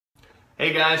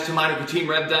Hey guys,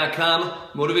 TomitoCoutinRev.com,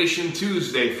 Motivation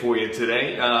Tuesday for you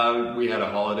today. We had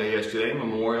a holiday yesterday,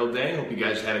 Memorial Day. Hope you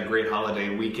guys had a great holiday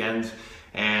weekend.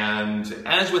 And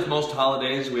as with most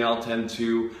holidays, we all tend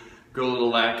to go a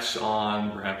little lax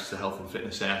on perhaps the health and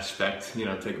fitness aspect. You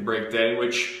know, take a break day,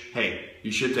 which, hey,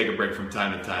 you should take a break from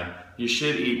time to time. You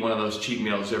should eat one of those cheat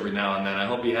meals every now and then. I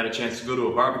hope you had a chance to go to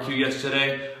a barbecue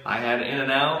yesterday. I had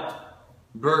In-N-Out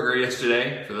burger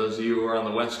yesterday, for those of you who are on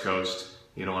the West Coast.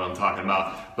 You know what I'm talking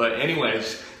about. But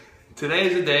anyways, today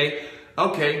is the day.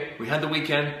 Okay, we had the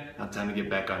weekend. Now time to get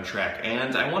back on track.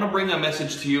 And I want to bring a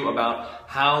message to you about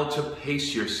how to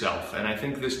pace yourself. And I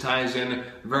think this ties in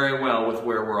very well with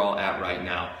where we're all at right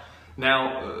now.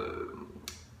 Now,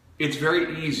 it's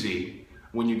very easy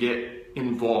when you get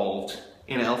involved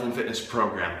in a health and fitness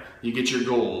program. You get your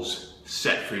goals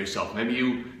set for yourself. Maybe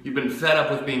you've been fed up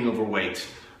with being overweight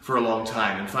for a long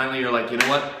time. And finally you're like, you know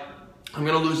what? I'm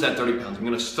going to lose that 30 pounds. I'm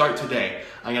going to start today.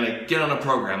 I'm going to get on a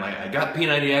program. I got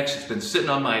P90X. It's been sitting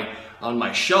on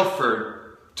my shelf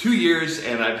for 2 years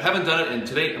and I haven't done it. And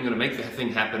today I'm going to make that thing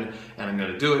happen and I'm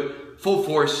going to do it full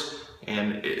force.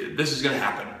 And this is going to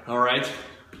happen. All right.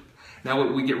 Now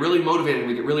we get really motivated.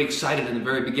 We get really excited in the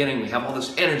very beginning. We have all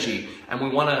this energy and we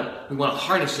want to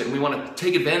harness it and we want to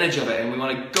take advantage of it and we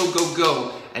want to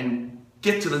go and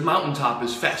get to the mountaintop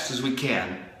as fast as we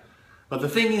can. But the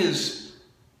thing is,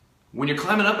 when you're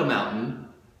climbing up a mountain,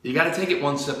 you got to take it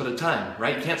one step at a time,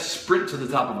 right? You can't sprint to the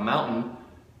top of a mountain.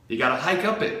 You got to hike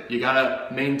up it. You got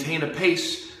to maintain a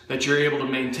pace that you're able to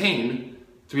maintain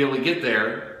to be able to get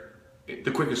there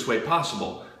the quickest way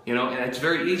possible. You know, and it's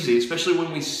very easy, especially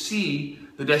when we see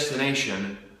the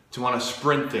destination, to want to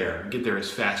sprint there and get there as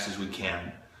fast as we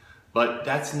can. But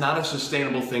that's not a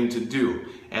sustainable thing to do.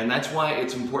 And that's why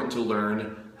it's important to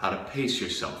learn how to pace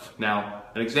yourself. Now,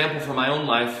 an example from my own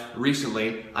life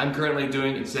recently, I'm currently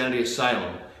doing Insanity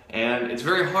Asylum. And it's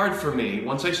very hard for me,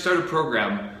 once I start a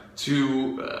program,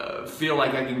 to feel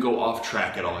like I can go off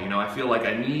track at all. You know, I feel like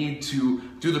I need to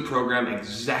do the program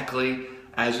exactly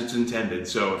as it's intended.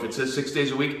 So if it says 6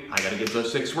 days a week, I gotta get those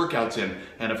 6 workouts in.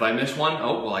 And if I miss one,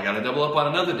 oh, well, I gotta double up on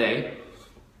another day.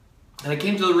 And I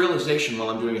came to the realization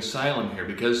while I'm doing Asylum here,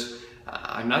 because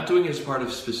I'm not doing it as part of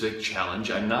a specific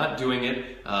challenge. I'm not doing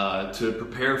it to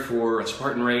prepare for a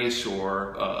Spartan race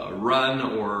or a run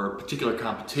or a particular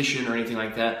competition or anything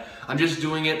like that. I'm just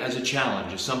doing it as a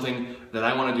challenge, as something that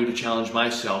I want to do to challenge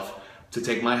myself to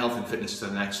take my health and fitness to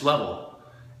the next level.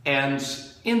 And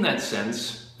in that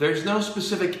sense, there's no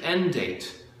specific end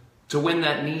date to when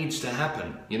that needs to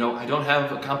happen. You know, I don't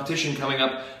have a competition coming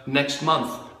up next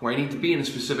month where I need to be in a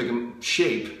specific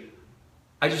shape.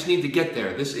 I just need to get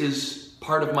there. This is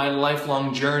part of my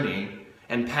lifelong journey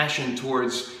and passion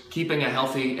towards keeping a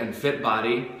healthy and fit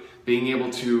body, being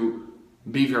able to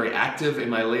be very active in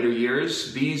my later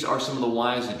years. These are some of the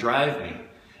whys that drive me.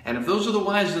 And if those are the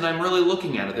whys that I'm really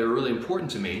looking at, they're really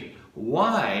important to me,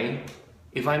 why,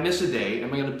 if I miss a day,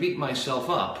 am I going to beat myself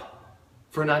up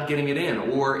for not getting it in?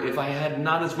 Or if I had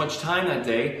not as much time that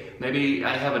day, maybe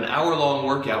I have an hour-long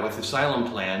workout with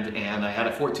Asylum planned and I had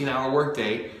a 14-hour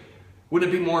workday,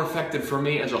 wouldn't it be more effective for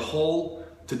me as a whole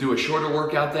to do a shorter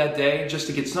workout that day just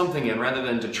to get something in rather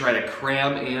than to try to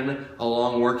cram in a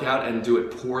long workout and do it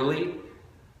poorly?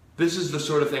 This is the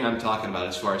sort of thing I'm talking about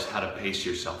as far as how to pace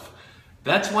yourself.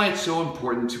 That's why it's so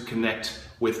important to connect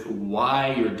with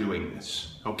why you're doing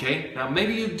this, okay? Now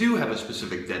maybe you do have a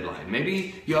specific deadline.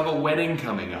 Maybe you have a wedding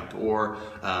coming up or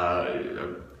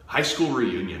a high school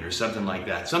reunion or something like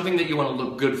that. Something that you want to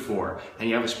look good for and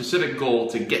you have a specific goal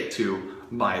to get to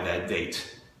by that date.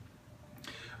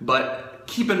 But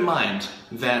keep in mind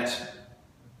that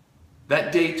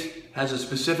that date has a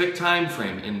specific time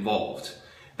frame involved.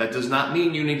 That does not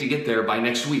mean you need to get there by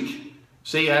next week.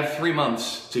 Say you have 3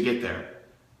 months to get there.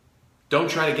 Don't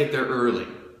try to get there early.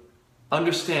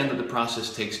 Understand that the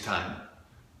process takes time.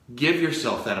 Give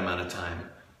yourself that amount of time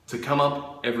to come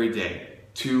up every day,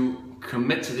 to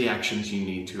commit to the actions you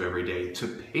need to every day, to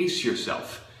pace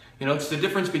yourself. You know, it's the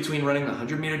difference between running a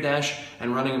 100-meter dash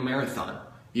and running a marathon.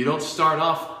 You don't start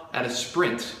off at a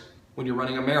sprint when you're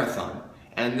running a marathon.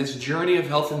 And this journey of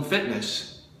health and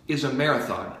fitness is a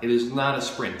marathon. It is not a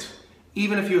sprint.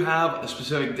 Even if you have a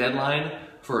specific deadline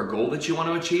for a goal that you want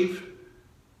to achieve,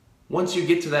 once you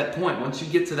get to that point, once you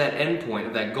get to that end point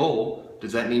of that goal,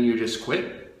 does that mean you just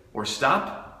quit or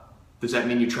stop? Does that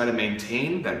mean you try to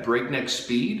maintain that breakneck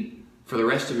speed for the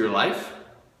rest of your life?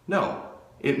 No.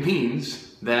 It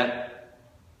means that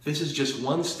this is just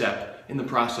one step in the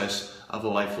process of a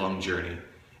lifelong journey.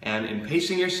 And in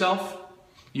pacing yourself,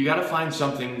 you got to find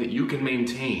something that you can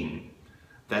maintain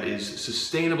that is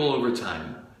sustainable over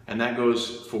time. And that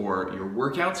goes for your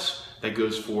workouts, that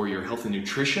goes for your health and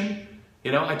nutrition.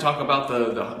 You know, I talk about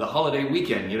the holiday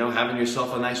weekend, you know, having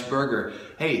yourself a nice burger.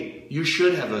 Hey, you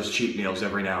should have those cheat meals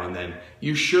every now and then.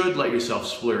 You should let yourself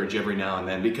splurge every now and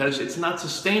then, because it's not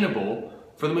sustainable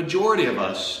for the majority of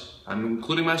us, I'm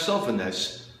including myself in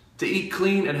this, to eat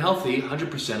clean and healthy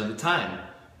 100% of the time.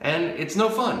 And it's no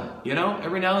fun, you know,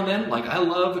 every now and then. Like, I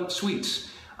love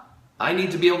sweets. I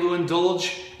need to be able to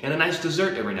indulge in a nice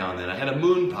dessert every now and then. I had a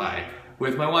moon pie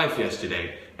with my wife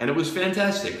yesterday, and it was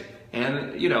fantastic.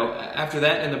 And, you know, after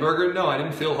that and the burger, no, I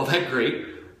didn't feel all that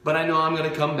great, but I know I'm gonna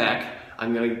come back.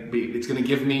 It's gonna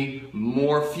give me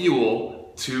more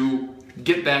fuel to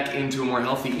get back into a more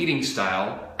healthy eating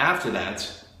style after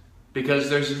that, because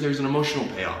there's an emotional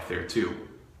payoff there too.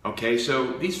 Okay,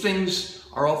 so these things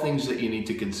are all things that you need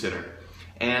to consider.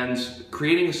 And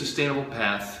creating a sustainable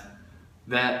path,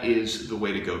 that is the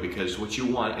way to go, because what you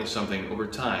want is something over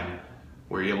time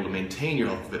where you're able to maintain your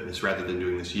health and fitness rather than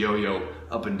doing this yo-yo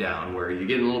up and down where you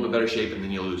get in a little bit better shape and then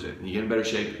you lose it, and you get in better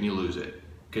shape and you lose it,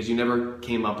 because you never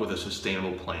came up with a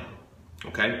sustainable plan.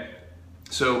 Okay?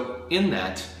 So in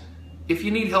that, if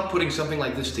you need help putting something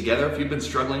like this together, if you've been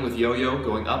struggling with yo-yo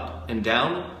going up and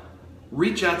down,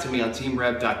 reach out to me on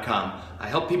teamrev.com. I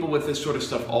help people with this sort of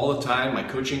stuff all the time. My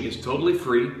coaching is totally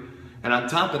free. And on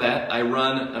top of that, I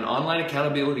run an online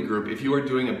accountability group if you are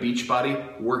doing a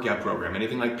Beachbody workout program,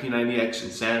 anything like P90X,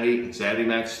 Insanity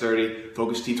Max 30,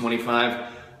 Focus T25.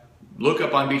 Look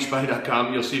up on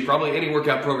beachbody.com. You'll see probably any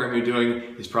workout program you're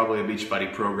doing is probably a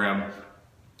Beachbody program.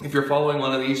 If you're following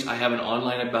one of these, I have an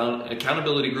online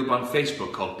accountability group on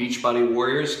Facebook called Beachbody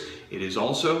Warriors. It is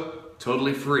also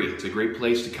totally free. It's a great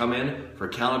place to come in for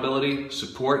accountability,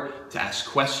 support, to ask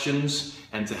questions,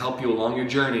 and to help you along your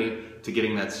journey to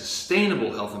getting that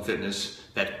sustainable health and fitness,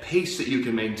 that pace that you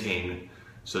can maintain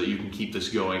so that you can keep this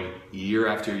going year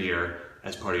after year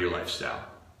as part of your lifestyle.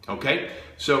 Okay?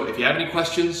 So if you have any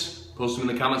questions, post them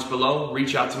in the comments below.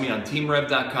 Reach out to me on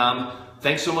teamrev.com.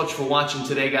 Thanks so much for watching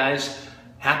today, guys.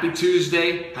 Happy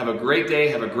Tuesday. Have a great day.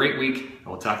 Have a great week. And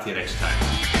we'll talk to you next time.